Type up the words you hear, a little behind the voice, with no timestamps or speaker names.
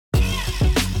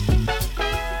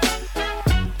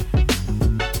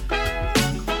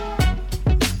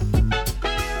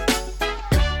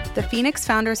Phoenix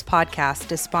Founders podcast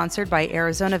is sponsored by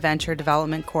Arizona Venture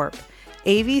Development Corp.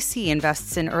 AVC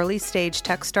invests in early-stage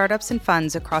tech startups and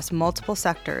funds across multiple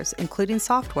sectors, including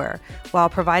software, while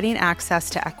providing access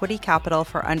to equity capital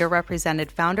for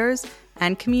underrepresented founders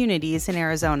and communities in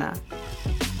Arizona.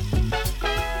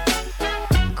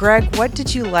 Greg, what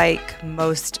did you like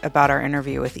most about our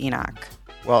interview with Enoch?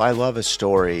 Well, I love a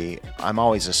story. I'm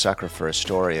always a sucker for a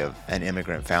story of an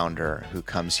immigrant founder who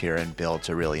comes here and builds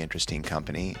a really interesting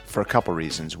company for a couple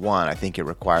reasons. One, I think it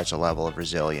requires a level of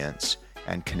resilience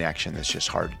and connection that's just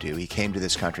hard to do. He came to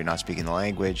this country not speaking the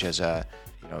language as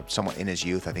someone in his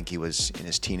youth. I think he was in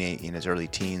his early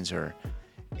teens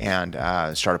and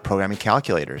started programming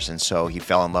calculators. And so he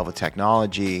fell in love with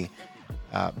technology,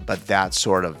 but that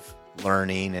sort of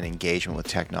learning and engagement with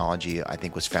technology, I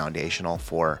think, was foundational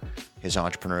for his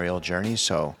entrepreneurial journey.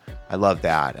 So I love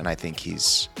that, and I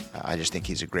just think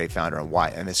he's a great founder,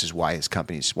 and this is why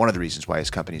one of the reasons why his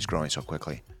company is growing so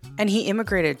quickly. And he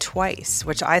immigrated twice,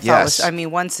 which I thought was,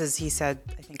 once as he said,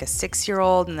 I think a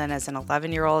 6-year-old, and then as an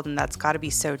 11-year-old, and that's got to be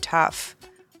so tough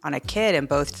on a kid. And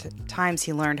both times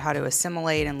he learned how to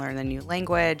assimilate and learn a new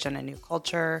language and a new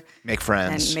culture. Make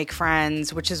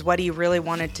friends, which is what he really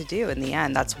wanted to do in the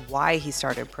end. That's why he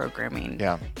started programming.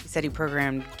 Yeah. He said he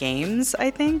programmed games,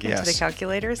 I think, Yes. into the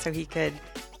calculator so he could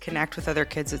connect with other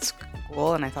kids at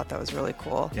school, and I thought that was really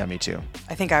cool. Yeah, me too.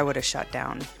 I think I would have shut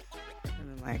down.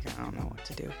 I don't know what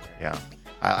to do here. Yeah,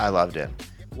 I loved it.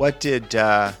 What did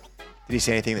he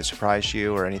say anything that surprised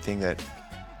you or anything that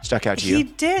stuck out to you? He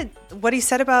did. What he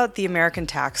said about the American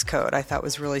tax code I thought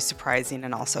was really surprising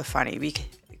and also funny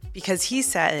because he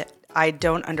said, I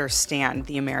don't understand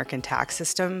the American tax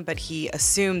system, but he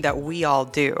assumed that we all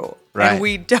do. Right. And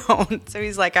we don't. So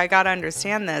he's like, I got to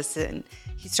understand this. And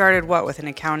he started with an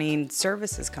accounting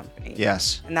services company.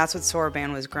 Yes. And that's what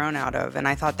Soroban was grown out of. And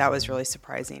I thought that was really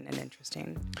surprising and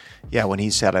interesting. Yeah, when he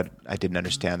said I didn't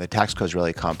understand. The tax code is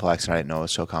really complex, and I didn't know it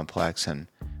was so complex. And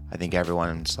I think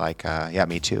everyone's like, yeah,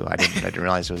 me too. I didn't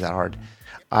realize it was that hard.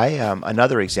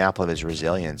 Another example of his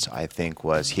resilience, I think,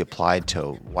 was he applied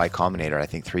to Y Combinator, I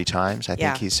think 3 times,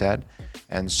 he said.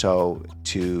 And so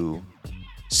to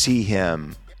see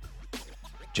him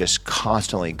just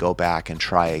constantly go back and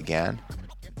try again,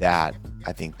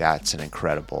 I think that's an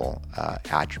incredible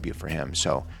attribute for him.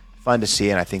 So fun to see,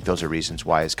 and I think those are reasons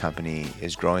why his company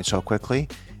is growing so quickly.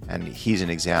 And he's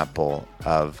an example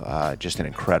of just an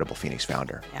incredible Phoenix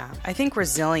founder. Yeah, I think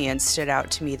resilience stood out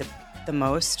to me the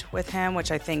most with him,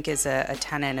 which I think is a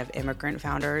tenet of immigrant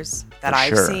founders that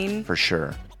I've seen. For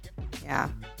sure. Yeah.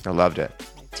 I loved it.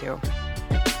 Me too.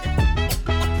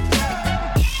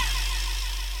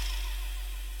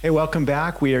 Hey, welcome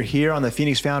back. We are here on the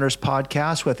Phoenix Founders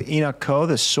podcast with Enoch Ko,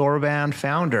 the Soroban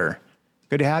founder.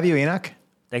 Good to have you, Enoch.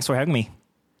 Thanks for having me.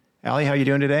 Allie, how are you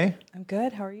doing today? I'm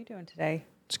good. How are you doing today?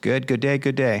 It's good. Good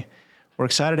day. We're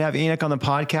excited to have Enoch on the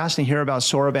podcast and hear about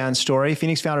Soroban's story.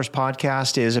 Phoenix Founders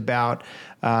podcast is about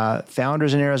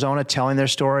founders in Arizona telling their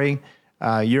story.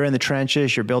 You're in the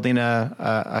trenches. You're building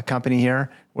a company here.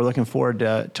 We're looking forward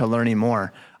to learning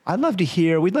more. We'd love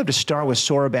to start with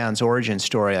Soroban's origin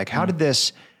story. Like,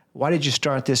 why did you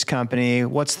start this company?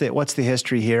 What's the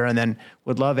history here? And then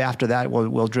would love after that,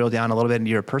 we'll drill down a little bit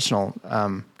into your personal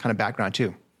kind of background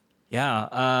too.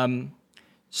 Yeah.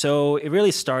 So it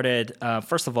really started,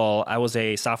 first of all, I was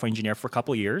a software engineer for a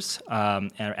couple of years,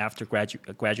 and after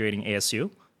graduating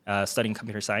ASU, studying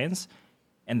computer science.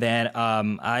 And then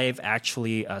I've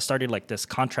actually started like this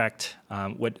contract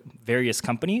with various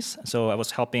companies. So I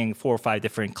was helping 4 or 5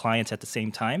 different clients at the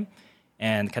same time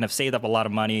and kind of saved up a lot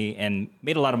of money and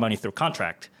made a lot of money through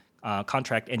contract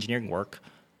engineering work.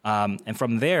 And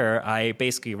from there, I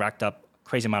basically racked up a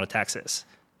crazy amount of taxes.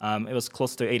 It was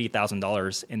close to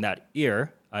 $80,000 in that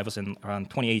year. I was in around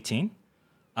 2018.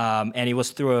 And it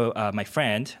was through my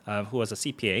friend who was a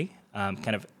CPA,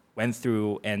 kind of went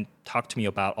through and talked to me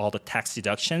about all the tax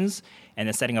deductions and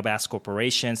then setting up S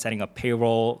corporation, setting up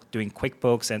payroll, doing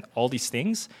QuickBooks and all these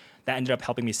things. That ended up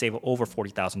helping me save over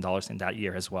 $40,000 in that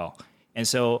year as well. And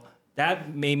so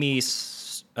that made me,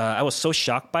 I was so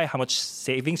shocked by how much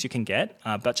savings you can get,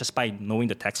 but just by knowing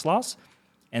the tax laws.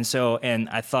 And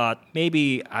I thought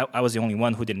maybe I was the only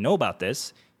one who didn't know about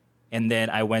this. And then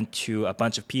I went to a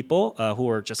bunch of people who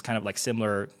were just kind of like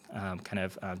similar,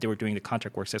 they were doing the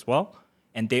contract works as well.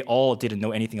 And they all didn't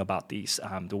know anything about these,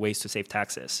 the ways to save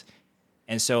taxes.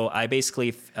 And so I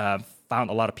basically found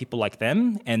a lot of people like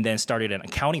them and then started an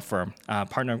accounting firm,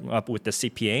 partnered up with the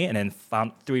CPA, and then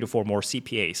found 3 to 4 more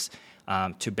CPAs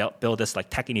to build this like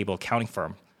tech-enabled accounting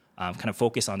firm. kind of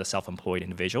focus on the self-employed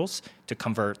individuals to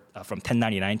convert from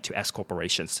 1099 to S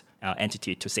corporations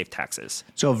entity to save taxes.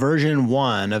 So version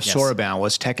 1 of Yes. Soroban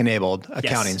was tech-enabled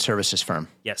accounting Yes. services firm.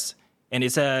 Yes, and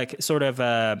it's a sort of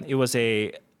it was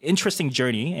a interesting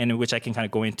journey in which I can kind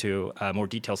of go into more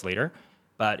details later.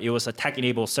 But it was a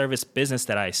tech-enabled service business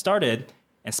that I started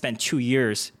and spent 2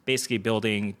 years basically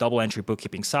building double-entry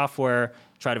bookkeeping software,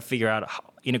 try to figure out how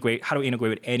to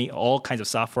integrate with all kinds of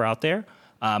software out there.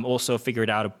 Also figured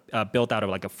out built out of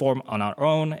like a form on our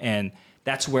own, and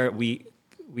that's where we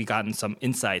gotten some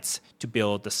insights to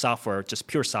build the software, just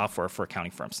pure software for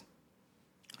accounting firms.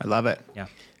 I love it. Yeah.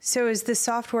 So is this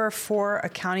software for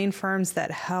accounting firms that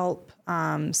help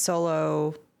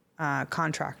solo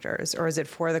contractors, or is it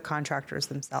for the contractors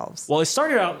themselves? Well, it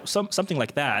started out something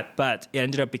like that, but it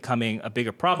ended up becoming a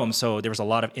bigger problem. So there was a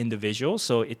lot of individuals.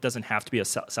 So it doesn't have to be a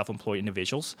self-employed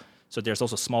individuals. So there's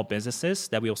also small businesses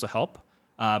that we also help.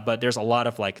 But there's a lot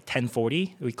of like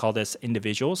 1040, we call this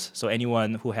individuals. So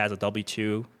anyone who has a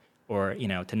W-2 or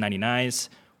 1099s,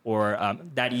 or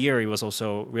that year it was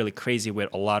also really crazy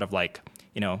with a lot of like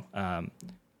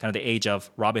kind of the age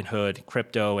of Robinhood,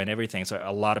 crypto, and everything. So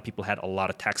a lot of people had a lot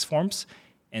of tax forms.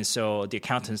 And so the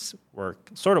accountants were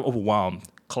sort of overwhelmed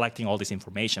collecting all this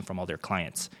information from all their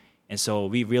clients. And so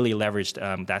we really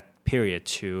leveraged that period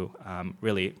to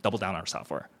really double down our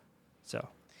software. So,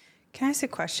 Can I ask a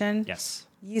question? yes.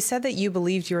 You said that you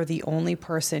believed you were the only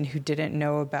person who didn't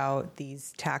know about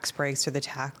these tax breaks or the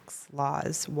tax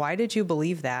laws. Why did you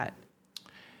believe that?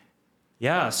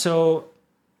 Yeah, so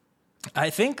I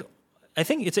think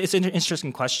it's an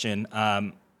interesting question.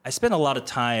 I spend a lot of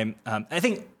time. I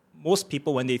think most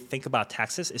people, when they think about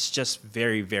taxes, it's just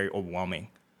very, very overwhelming.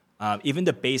 Even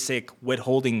the basic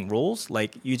withholding rules,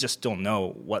 like you just don't know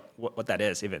what that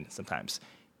is. Even sometimes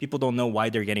people don't know why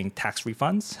they're getting tax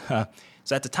refunds.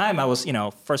 So at the time, I was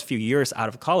first few years out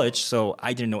of college, so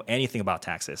I didn't know anything about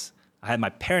taxes. I had my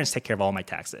parents take care of all my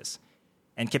taxes,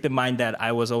 and keep in mind that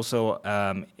I was also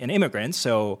an immigrant,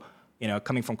 so.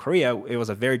 Coming from Korea, it was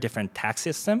a very different tax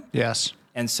system. Yes.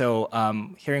 And so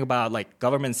hearing about like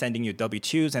government sending you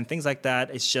W-2s and things like that,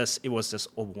 it was just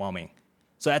overwhelming.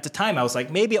 So at the time, I was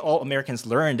like, maybe all Americans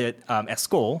learned it at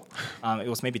school. It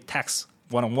was maybe tax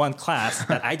 101 class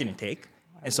that I didn't take.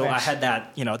 And so I had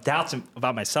that, doubts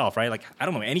about myself, right? Like, I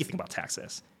don't know anything about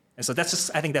taxes. And so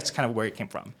I think that's kind of where it came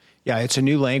from. Yeah, it's a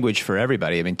new language for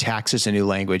everybody. I mean, tax is a new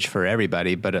language for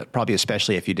everybody, but probably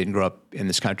especially if you didn't grow up in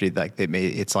this country, like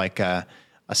it's like a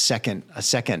second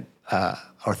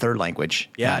or third language.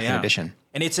 In addition.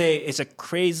 And it's a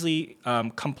crazy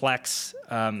complex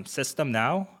system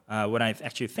now. When I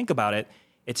actually think about it,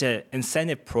 it's an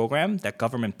incentive program that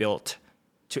government built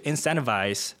to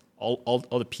incentivize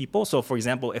all the people. So, for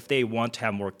example, if they want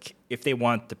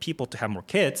the people to have more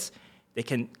kids, they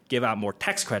can give out more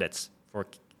tax credits for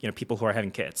people who are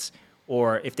having kids.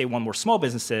 Or if they want more small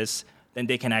businesses, then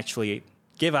they can actually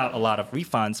give out a lot of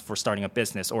refunds for starting a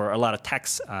business or a lot of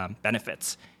tax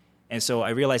benefits. And so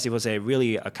I realized it was a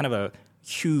really kind of a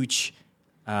huge,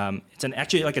 it's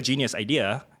actually like a genius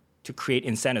idea to create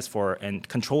incentives for and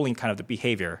controlling kind of the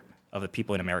behavior of the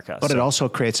people in America. But it also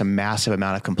creates a massive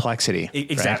amount of complexity.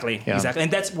 Exactly, right? Yeah. Exactly.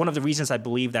 And that's one of the reasons I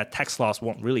believe that tax laws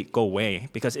won't really go away,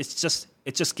 because it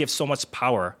just gives so much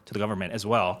power to the government as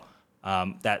well,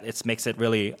 that it makes it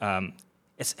really,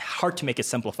 it's hard to make it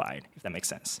simplified, if that makes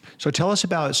sense. So tell us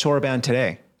about Soroban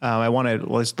today.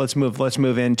 Let's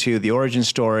move into the origin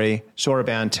story,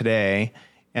 Soroban today,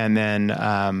 and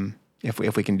then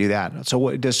if we can do that.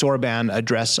 So does Soroban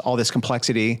address all this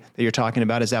complexity that you're talking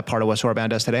about? Is that part of what Soroban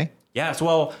does today? Yes.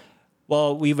 Well,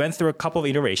 we went through a couple of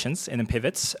iterations and then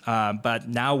pivots, but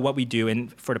now what we do,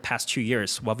 and for the past 2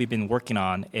 years, what we've been working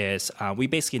on is we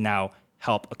basically now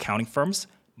help accounting firms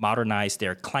modernize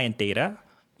their client data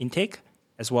intake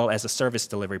as well as the service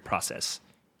delivery process.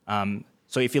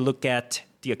 So if you look at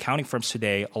the accounting firms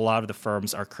today, a lot of the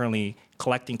firms are currently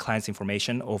collecting clients'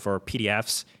 information over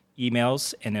PDFs,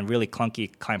 emails, and then really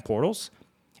clunky client portals.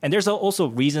 And there's also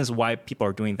reasons why people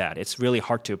are doing that. It's really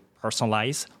hard to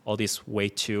personalize all this way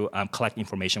to collect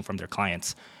information from their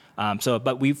clients.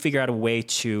 But we figured out a way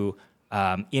to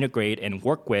integrate and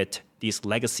work with these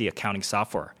legacy accounting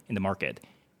software in the market.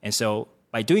 And so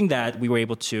by doing that, we were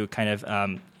able to kind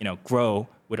of grow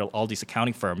with all these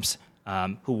accounting firms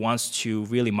who wants to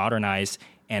really modernize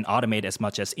and automate as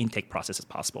much as intake process as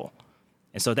possible.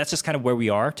 And so that's just kind of where we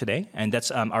are today. And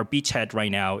that's our beachhead right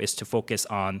now is to focus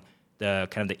on the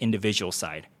kind of the individual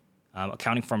side.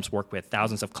 Accounting firms work with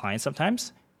thousands of clients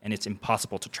sometimes, and it's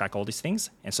impossible to track all these things.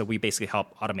 And so we basically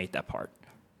help automate that part.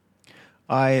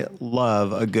 I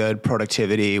love a good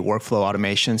productivity workflow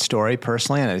automation story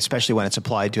personally, and especially when it's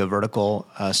applied to a vertical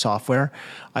software.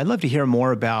 I'd love to hear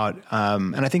more about,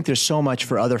 and I think there's so much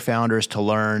for other founders to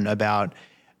learn about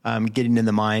getting in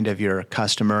the mind of your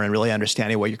customer and really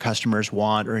understanding what your customers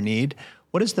want or need.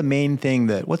 What is the main thing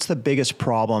what's the biggest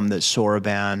problem that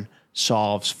Soroban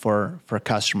solves for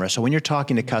customers? So when you're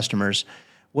talking to customers,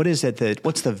 what's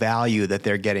the value that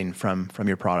they're getting from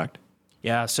your product?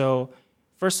 Yeah, so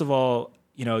first of all,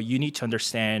 you need to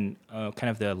understand kind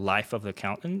of the life of the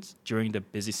accountants during the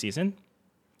busy season,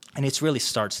 and it really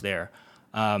starts there.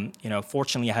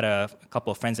 Fortunately, I had a couple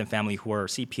of friends and family who are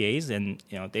CPAs, and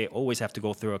they always have to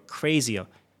go through a crazy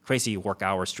work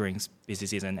hours during busy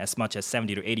season, as much as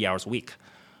 70 to 80 hours a week,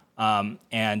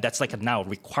 and that's like now a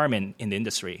requirement in the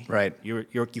industry. Right.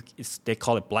 They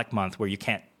call it Black Month, where you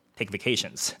can't take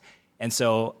vacations, and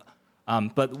so.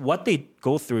 But what they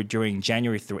go through during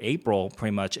January through April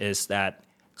pretty much is that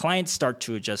clients start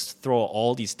to just throw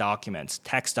all these documents,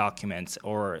 text documents,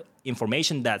 or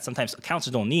information that sometimes accountants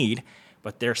don't need,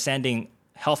 but they're sending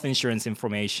health insurance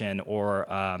information or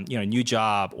new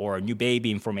job or new baby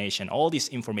information. All this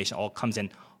information all comes in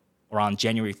around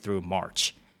January through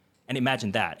March. And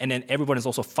imagine that. And then everyone is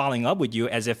also following up with you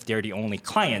as if they're the only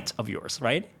client of yours,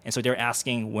 right? And so they're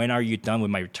asking, when are you done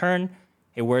with my return?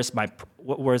 Hey, where's the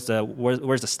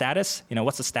status?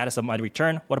 What's the status of my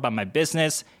return? What about my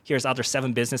business? Here's other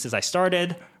 7 businesses I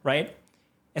started, right?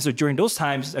 And so during those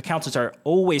times, accountants are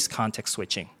always context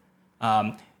switching.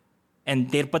 But then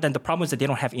the problem is that they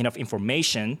don't have enough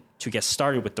information to get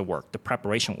started with the work, the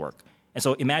preparation work. And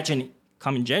so imagine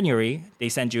come January, they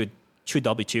send you 2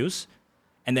 W-2s,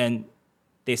 and then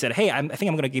they said, hey, I think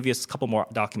I'm going to give you a couple more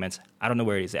documents. I don't know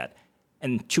where it is at.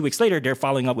 And 2 weeks later, they're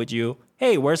following up with you,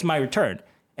 hey, where's my return?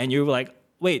 And you're like,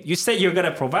 wait, you said you're going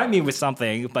to provide me with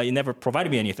something, but you never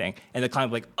provided me anything. And the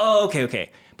client will be like, oh,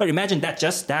 okay. But imagine that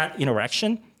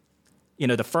interaction,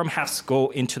 the firm has to go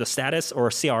into the status or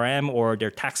CRM or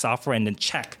their tax software and then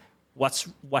check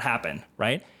what happened,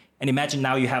 right? And imagine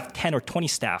now you have 10 or 20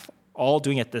 staff all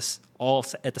doing all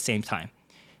at the same time.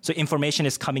 So information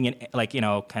is coming in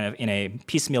kind of in a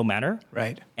piecemeal manner.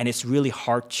 Right. And it's really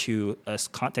hard to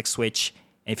context switch.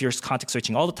 And if you're context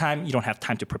switching all the time, you don't have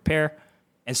time to prepare.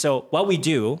 And so what we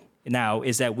do now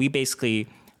is that we basically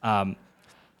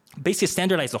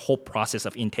standardize the whole process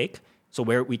of intake. So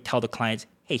where we tell the clients,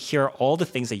 hey, here are all the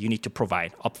things that you need to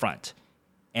provide upfront.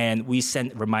 And we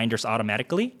send reminders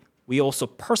automatically. We also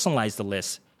personalize the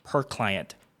list per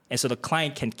client. And so the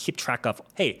client can keep track of,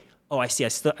 hey, oh, I see,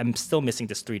 I'm still missing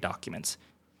these 3 documents,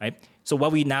 right? So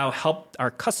what we now help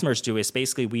our customers do is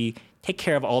basically we take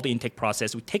care of all the intake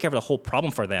process. We take care of the whole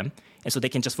problem for them. And so they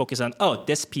can just focus on,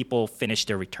 this people finished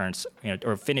their returns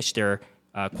or finished their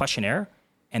questionnaire.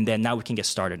 And then now we can get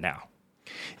started now.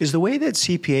 Is the way that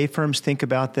CPA firms think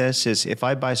about this is if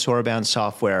I buy Soroban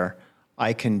software,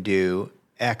 I can do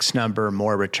X number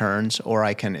more returns, or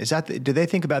do they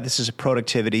think about this as a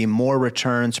productivity, more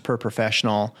returns per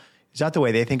professional? Is that the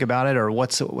way they think about it, or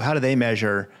how do they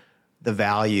measure the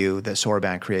value that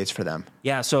Soroban creates for them?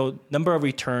 Yeah, so number of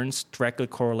returns directly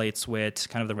correlates with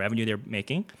kind of the revenue they're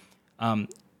making.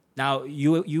 Now,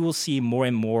 you will see more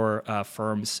and more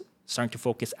firms starting to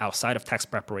focus outside of tax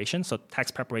preparation. So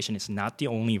tax preparation is not the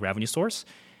only revenue source.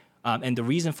 And the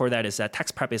reason for that is that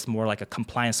tax prep is more like a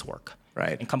compliance work.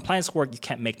 Right. In compliance work, you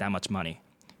can't make that much money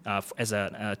as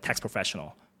a tax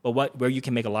professional. But where you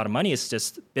can make a lot of money is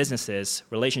just businesses,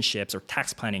 relationships, or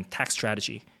tax planning, tax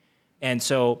strategy. And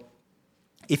so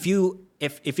if you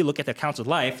look at the accountant's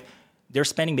life, they're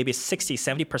spending maybe 60,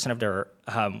 70% of their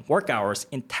work hours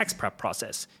in tax prep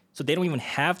process. So they don't even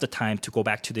have the time to go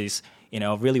back to these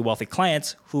really wealthy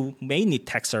clients who may need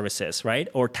tax services, right?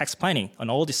 Or tax planning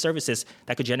and all these services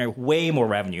that could generate way more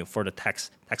revenue for the tax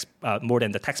more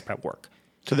than the tax prep work.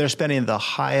 So they're spending the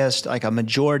highest, like a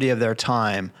majority of their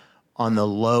time on the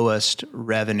lowest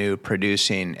revenue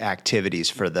producing activities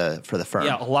for the firm.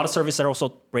 Yeah, a lot of services are also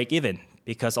break even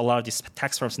because a lot of these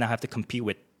tax firms now have to compete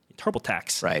with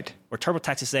TurboTax. Right. Where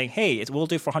TurboTax is saying, hey, we'll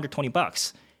do it for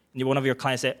 $120. And one of your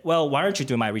clients said, well, why aren't you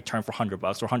doing my return for $100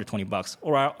 or $120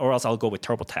 or else I'll go with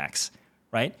TurboTax,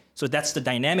 right? So that's the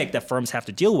dynamic that firms have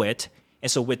to deal with. And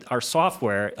so with our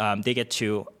software, they get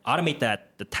to automate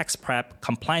the tax prep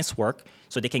compliance work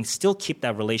so they can still keep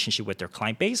that relationship with their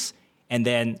client base. And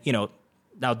then,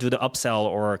 now do the upsell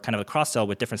or kind of a cross-sell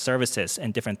with different services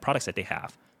and different products that they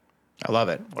have. I love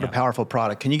it. What a powerful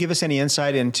product. Can you give us any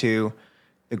insight into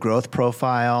the growth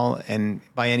profile and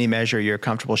by any measure you're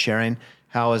comfortable sharing?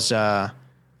 How is, proud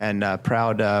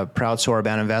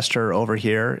Soroban investor over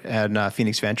here at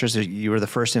Phoenix Ventures, you were the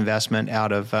first investment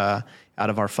out of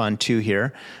our fund 2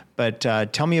 here.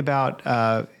 But tell me about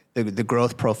the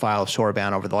growth profile of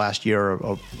Soroban over the last year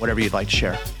or whatever you'd like to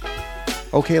share.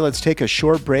 Okay, let's take a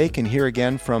short break and hear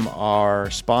again from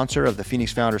our sponsor of the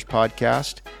Phoenix Founders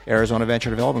Podcast, Arizona Venture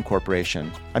Development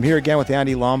Corporation. I'm here again with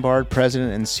Andy Lombard,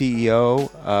 President and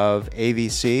CEO of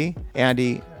AVC.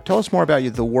 Andy, tell us more about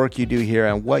the work you do here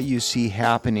and what you see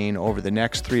happening over the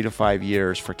next 3 to 5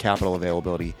 years for capital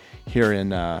availability here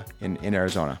in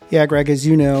Arizona. Yeah, Greg, as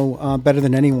you know, better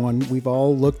than anyone, we've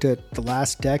all looked at the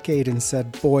last decade and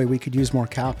said, boy, we could use more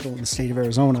capital in the state of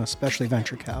Arizona, especially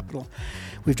venture capital.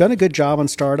 We've done a good job on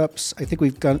startups. I think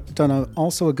we've done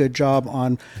also a good job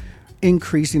on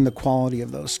increasing the quality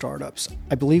of those startups.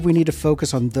 I believe we need to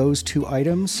focus on those two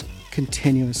items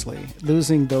continuously.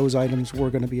 Losing those items, we're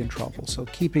going to be in trouble. So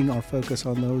keeping our focus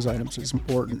on those items is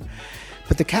important.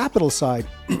 But the capital side,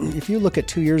 if you look at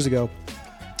 2 years ago,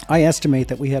 I estimate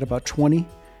that we had about $20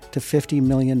 to $50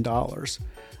 million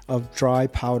of dry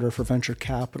powder for venture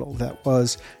capital that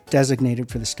was designated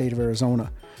for the state of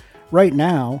Arizona. Right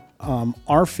now,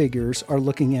 our figures are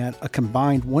looking at a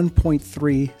combined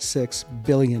 $1.36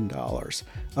 billion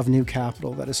of new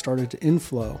capital that has started to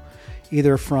inflow,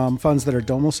 either from funds that are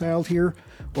domiciled here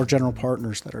or general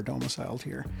partners that are domiciled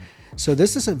here. So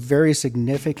this is a very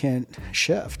significant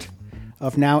shift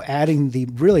of now adding the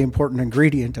really important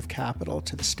ingredient of capital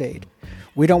to the state.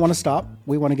 We don't want to stop.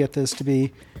 We want to get this to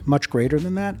be much greater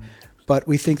than that, but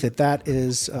we think that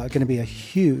is going to be a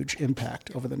huge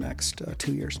impact over the next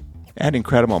 2 years. Had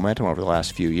incredible momentum over the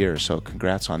last few years, so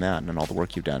congrats on that and all the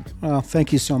work you've done. Well,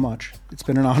 thank you so much. It's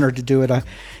been an honor to do it.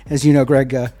 As you know,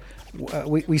 Greg,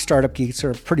 we startup geeks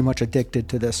are pretty much addicted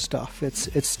to this stuff.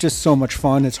 It's just so much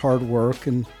fun. It's hard work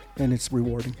and it's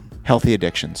rewarding. Healthy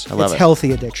addictions. I love it. It's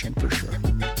healthy addiction for sure.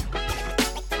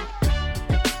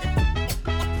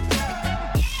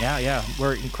 Yeah.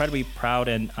 We're incredibly proud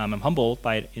and I'm humbled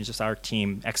by just our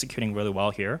team executing really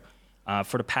well here.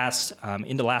 For the past,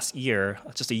 in the last year,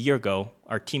 just a year ago,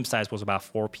 our team size was about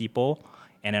 4 people,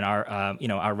 and then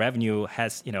our revenue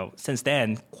has, since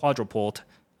then quadrupled.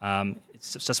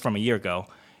 It's just from a year ago,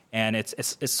 and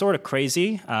it's sort of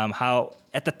crazy how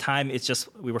at the time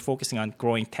we were focusing on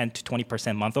growing 10 to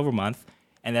 20% month over month,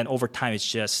 and then over time it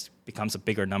just becomes a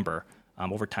bigger number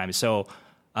over time. So.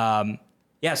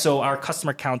 So our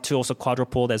customer count too also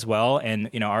quadrupled as well, and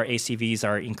our ACVs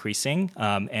are increasing,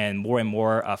 and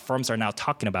more firms are now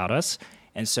talking about us,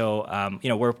 and so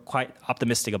we're quite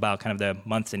optimistic about kind of the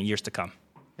months and years to come.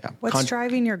 Yeah. What's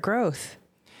driving your growth?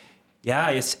 Yeah,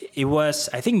 it was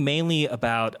I think mainly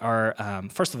about our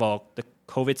first of all the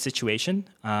COVID situation.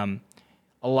 A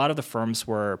lot of the firms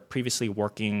were previously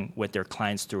working with their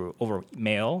clients through over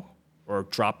mail or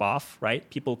drop off. Right,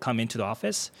 people come into the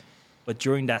office. But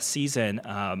during that season,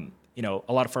 a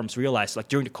lot of firms realized, like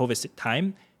during the COVID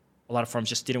time, a lot of firms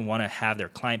just didn't want to have their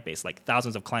client base, like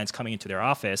thousands of clients coming into their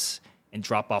office and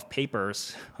drop off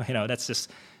papers. That's just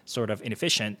sort of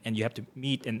inefficient, and you have to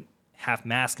meet and have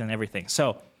masks and everything.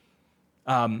 So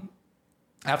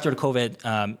after the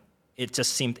COVID, it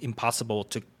just seemed impossible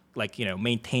to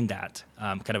maintain that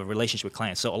kind of a relationship with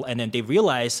clients. So and then they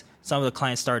realized some of the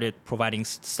clients started providing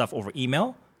stuff over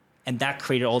email, and that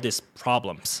created all these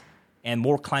problems. And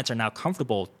more clients are now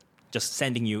comfortable just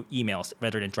sending you emails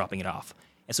rather than dropping it off.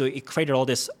 And so it created all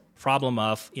this problem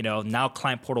of, now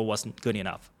client portal wasn't good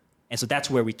enough. And so that's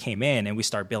where we came in and we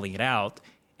started building it out.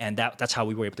 And that's how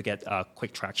we were able to get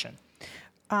quick traction.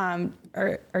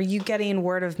 Are you getting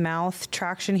word of mouth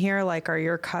traction here? Like, are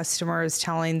your customers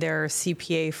telling their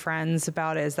CPA friends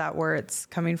about it? Is that where it's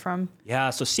coming from? Yeah,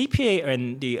 so CPA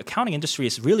and the accounting industry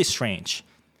is really strange.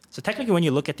 So technically, when you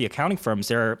look at the accounting firms,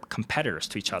 they're competitors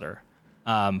to each other.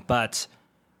 But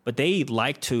they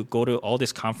like to go to all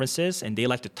these conferences and they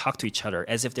like to talk to each other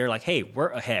as if they're like, hey, we're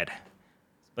ahead,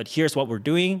 but here's what we're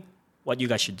doing, what you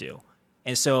guys should do.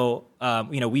 And so,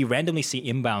 we randomly see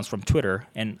inbounds from Twitter,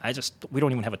 and we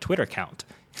don't even have a Twitter account.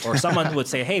 Or someone would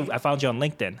say, hey, I found you on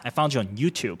LinkedIn. I found you on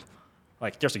YouTube.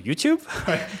 Like, there's a YouTube?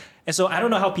 And so I don't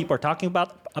know how people are talking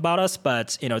about us,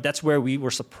 but that's where we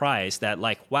were surprised that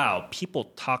wow, people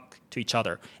talk to each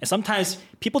other. And sometimes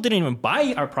people didn't even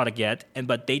buy our product yet,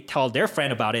 but they tell their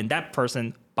friend about it, and that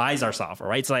person buys our software,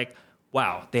 right? It's like,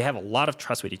 wow, they have a lot of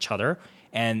trust with each other.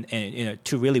 And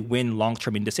to really win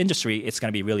long-term in this industry, it's going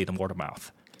to be really the word of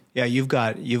mouth. Yeah, you've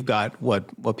got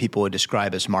what people would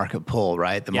describe as market pull,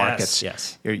 right? The markets.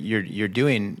 Yes. You're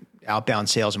doing outbound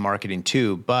sales and marketing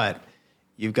too, but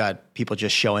you've got people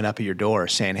just showing up at your door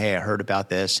saying, hey, I heard about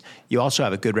this. You also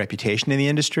have a good reputation in the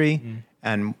industry. Mm-hmm.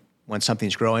 And when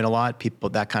something's growing a lot,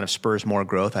 that kind of spurs more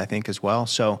growth, I think, as well.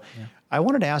 So I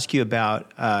wanted to ask you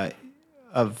about,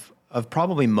 of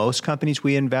probably most companies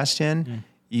we invest in,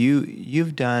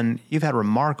 you've had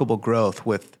remarkable growth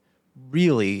with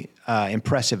really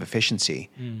impressive efficiency.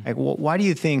 Like, why do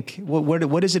you think?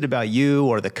 What is it about you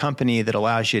or the company that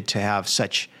allows you to have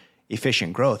such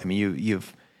efficient growth? I mean,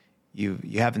 you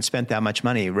haven't spent that much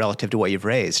money relative to what you've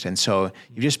raised, and so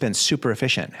you've just been super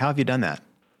efficient. How have you done that?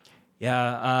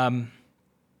 Yeah.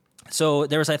 So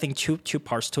there was, I think, two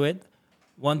parts to it.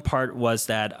 One part was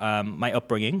that my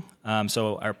upbringing.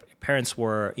 So our parents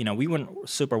were, we weren't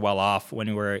super well off when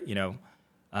we were,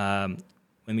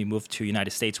 when we moved to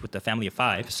United States with the family of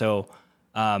 5. So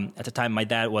at the time, my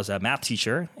dad was a math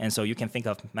teacher, and so you can think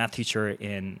of math teacher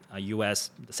in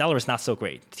U.S. The salary is not so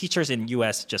great. Teachers in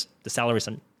U.S. just the salaries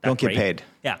don't get paid.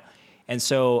 Yeah. And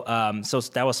so, so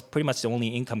that was pretty much the only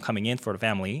income coming in for the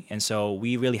family. And so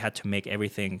we really had to make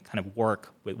everything kind of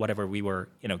work with whatever we were,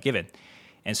 given.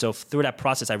 And so through that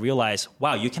process, I realized,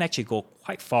 wow, you can actually go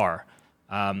quite far.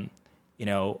 Again,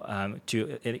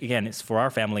 it's for our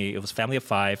family. It was a family of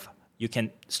 5. You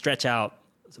can stretch out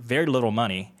very little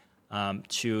money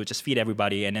to just feed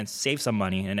everybody and then save some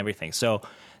money and everything. So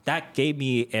that gave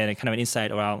me kind of an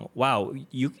insight around, wow,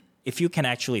 if you can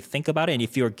actually think about it, and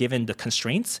if you're given the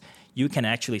constraints, you can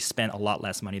actually spend a lot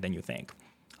less money than you think.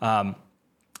 And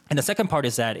the second part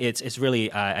is that it's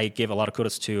really, I give a lot of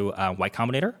kudos to Y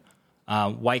Combinator.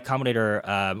 Y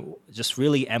Combinator just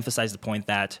really emphasized the point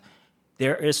that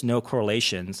there is no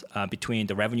correlations between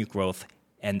the revenue growth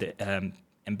and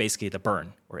basically the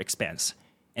burn or expense.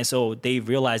 And so they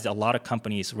realized that a lot of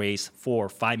companies raise $4 or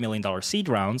 $5 million seed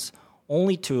rounds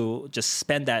only to just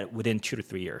spend that within 2 to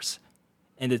 3 years.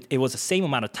 And it was the same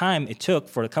amount of time it took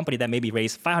for the company that maybe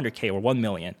raised $500K or $1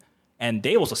 million, and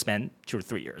they also spent 2 to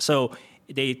 3 years. So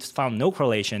they found no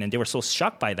correlation, and they were so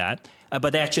shocked by that.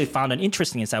 But they actually found an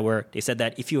interesting insight where they said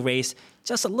that if you raise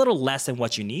just a little less than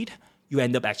what you need, you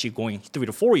end up actually going 3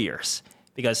 to 4 years,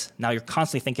 because now you're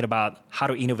constantly thinking about how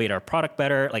to innovate our product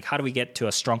better, like how do we get to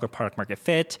a stronger product market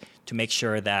fit to make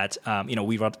sure that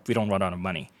we don't run out of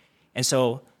money. And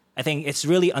so I think it's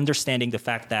really understanding the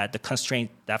fact that the constraint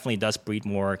definitely does breed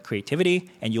more creativity,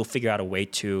 and you'll figure out a way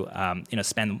to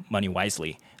spend money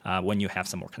wisely when you have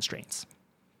some more constraints.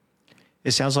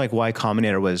 It sounds like Y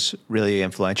Combinator was really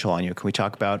influential on you. Can we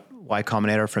talk about Y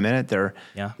Combinator for a minute?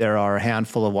 There are a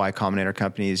handful of Y Combinator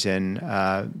companies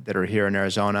that are here in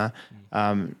Arizona.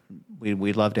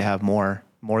 We'd love to have more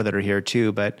that are here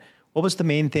too. But what was the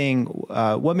main thing?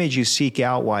 What made you seek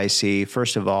out YC,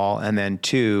 first of all, and then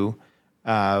two?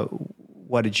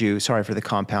 What did you? Sorry for the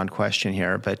compound question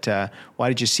here, but why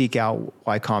did you seek out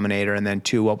Y Combinator? And then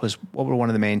two, what were one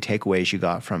of the main takeaways you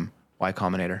got from Y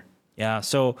Combinator? Yeah.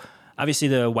 So obviously,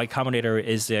 the Y Combinator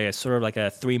is sort of like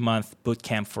a 3-month boot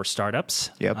camp for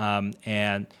startups. Yep.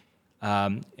 And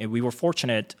we were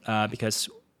fortunate because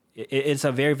it's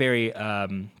a very, very,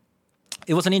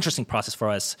 it was an interesting process for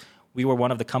us. We were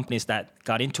one of the companies that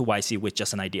got into YC with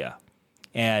just an idea.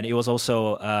 And it was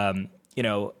also,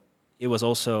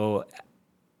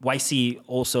 YC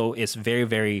also is very,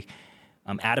 very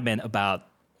adamant about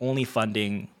only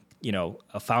funding,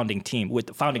 a founding team with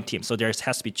the founding team. So there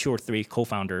has to be 2 or 3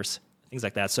 co-founders, things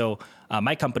like that. So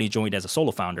my company joined as a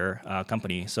solo founder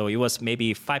company. So it was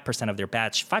maybe 5% of their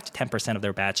batch, 5 to 10% of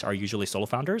their batch are usually solo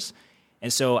founders.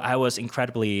 And so I was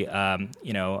incredibly, humbled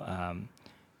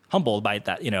by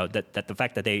that, that the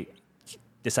fact that they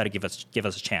decided to give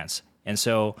us a chance. And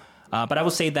so, but I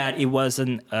would say that it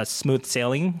wasn't a smooth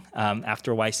sailing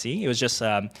after YC. It was just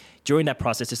during that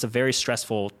process, it's a very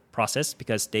stressful process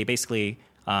because they basically,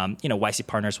 YC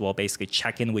partners will basically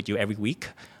check in with you every week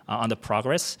on the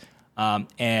progress.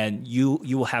 And you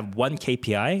will have one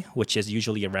KPI, which is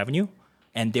usually your revenue,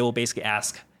 and they will basically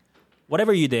ask,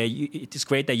 whatever you did, it's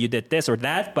great that you did this or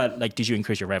that, but like, did you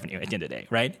increase your revenue at the end of the day,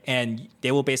 right? And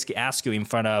they will basically ask you in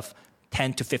front of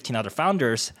 10 to 15 other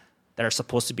founders that are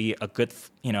supposed to be a good,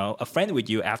 a friend with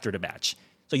you after the batch.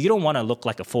 So you don't want to look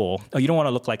like a fool, or you don't want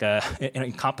to look like an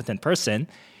incompetent person.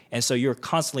 And so you're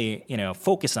constantly,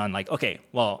 focused on like, okay,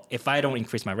 well, if I don't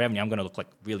increase my revenue, I'm going to look like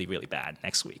really, really bad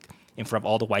next week in front of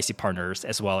all the YC partners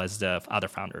as well as the other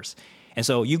founders. And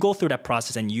so you go through that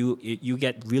process and you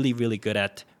get really, really good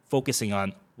at focusing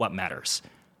on what matters.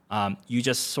 You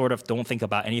just sort of don't think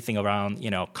about anything around,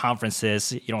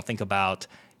 conferences. You don't think about,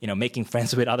 making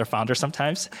friends with other founders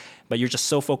sometimes, but you're just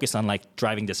so focused on like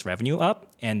driving this revenue up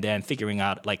and then figuring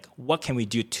out like, what can we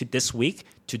do to this week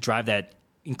to drive that,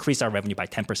 increase our revenue by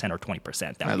 10% or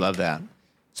 20% that I week. love that.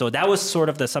 So that was sort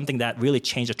of something that really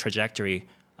changed the trajectory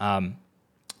of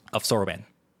Soroban.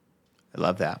 I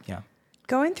love that. Yeah.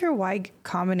 Going through Y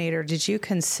Combinator, did you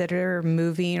consider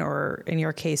moving, or in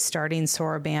your case, starting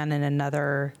Soroban in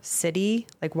another city?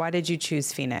 Like, why did you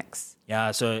choose Phoenix? Yeah,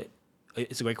 so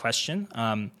it's a great question.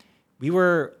 We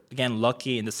were, again,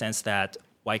 lucky in the sense that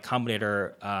Y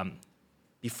Combinator,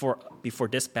 before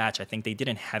this batch, I think they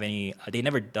didn't have any, they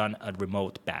never done a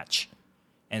remote batch.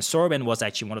 And Soroban was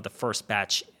actually one of the first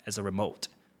batch as a remote,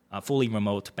 fully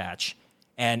remote batch.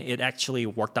 And it actually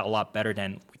worked out a lot better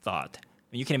than we thought.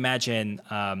 You can imagine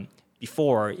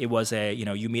before it was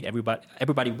you meet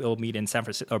everybody will meet in San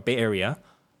Francisco or Bay Area.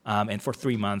 And for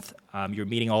 3 months, you're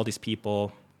meeting all these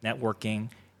people, networking,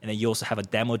 and then you also have a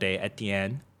demo day at the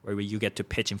end where you get to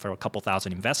pitch in front of a couple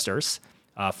thousand investors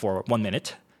for 1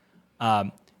 minute.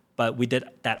 But we did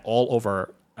that all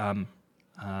over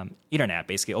internet,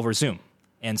 basically over Zoom.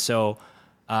 And so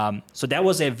that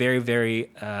was a very,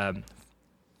 very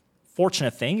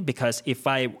fortunate thing, because if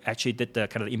I actually did the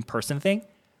kind of in-person thing,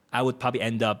 I would probably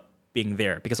end up being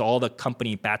there, because all the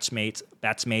company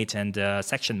batchmates and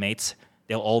section mates,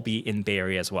 they'll all be in Bay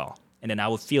Area as well. And then I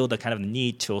would feel the kind of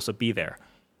need to also be there.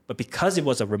 But because it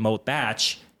was a remote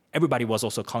batch, everybody was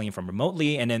also calling in from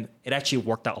remotely, and then it actually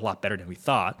worked out a lot better than we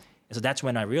thought. And so that's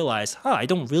when I realized, I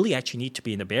don't really actually need to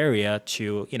be in the Bay Area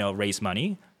to, raise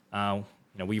money.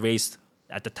 We raised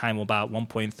at the time about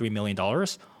 $1.3 million,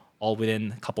 all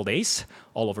within a couple days,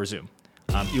 all over Zoom.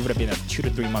 It would have been a 2 to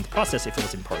 3 month process if it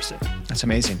was in person. That's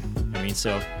amazing.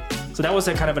 So that was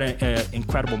a kind of an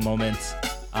incredible moment.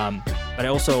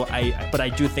 But I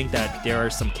do think that there are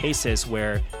some cases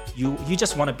where you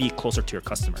just want to be closer to your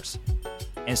customers.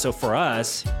 And so for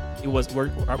us,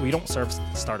 we don't serve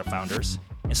startup founders.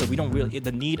 And so we don't really,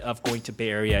 the need of going to Bay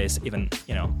Area is even,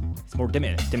 it's more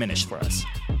diminished for us.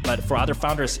 But for other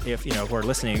founders, if, who are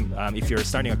listening, if you're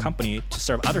starting a company to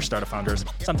serve other startup founders,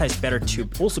 sometimes it's better to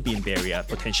also be in Bay Area,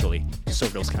 potentially, to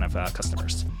serve those kind of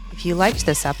customers. If you liked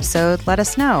this episode, let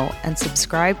us know and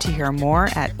subscribe to hear more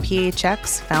at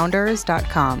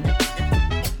phxfounders.com.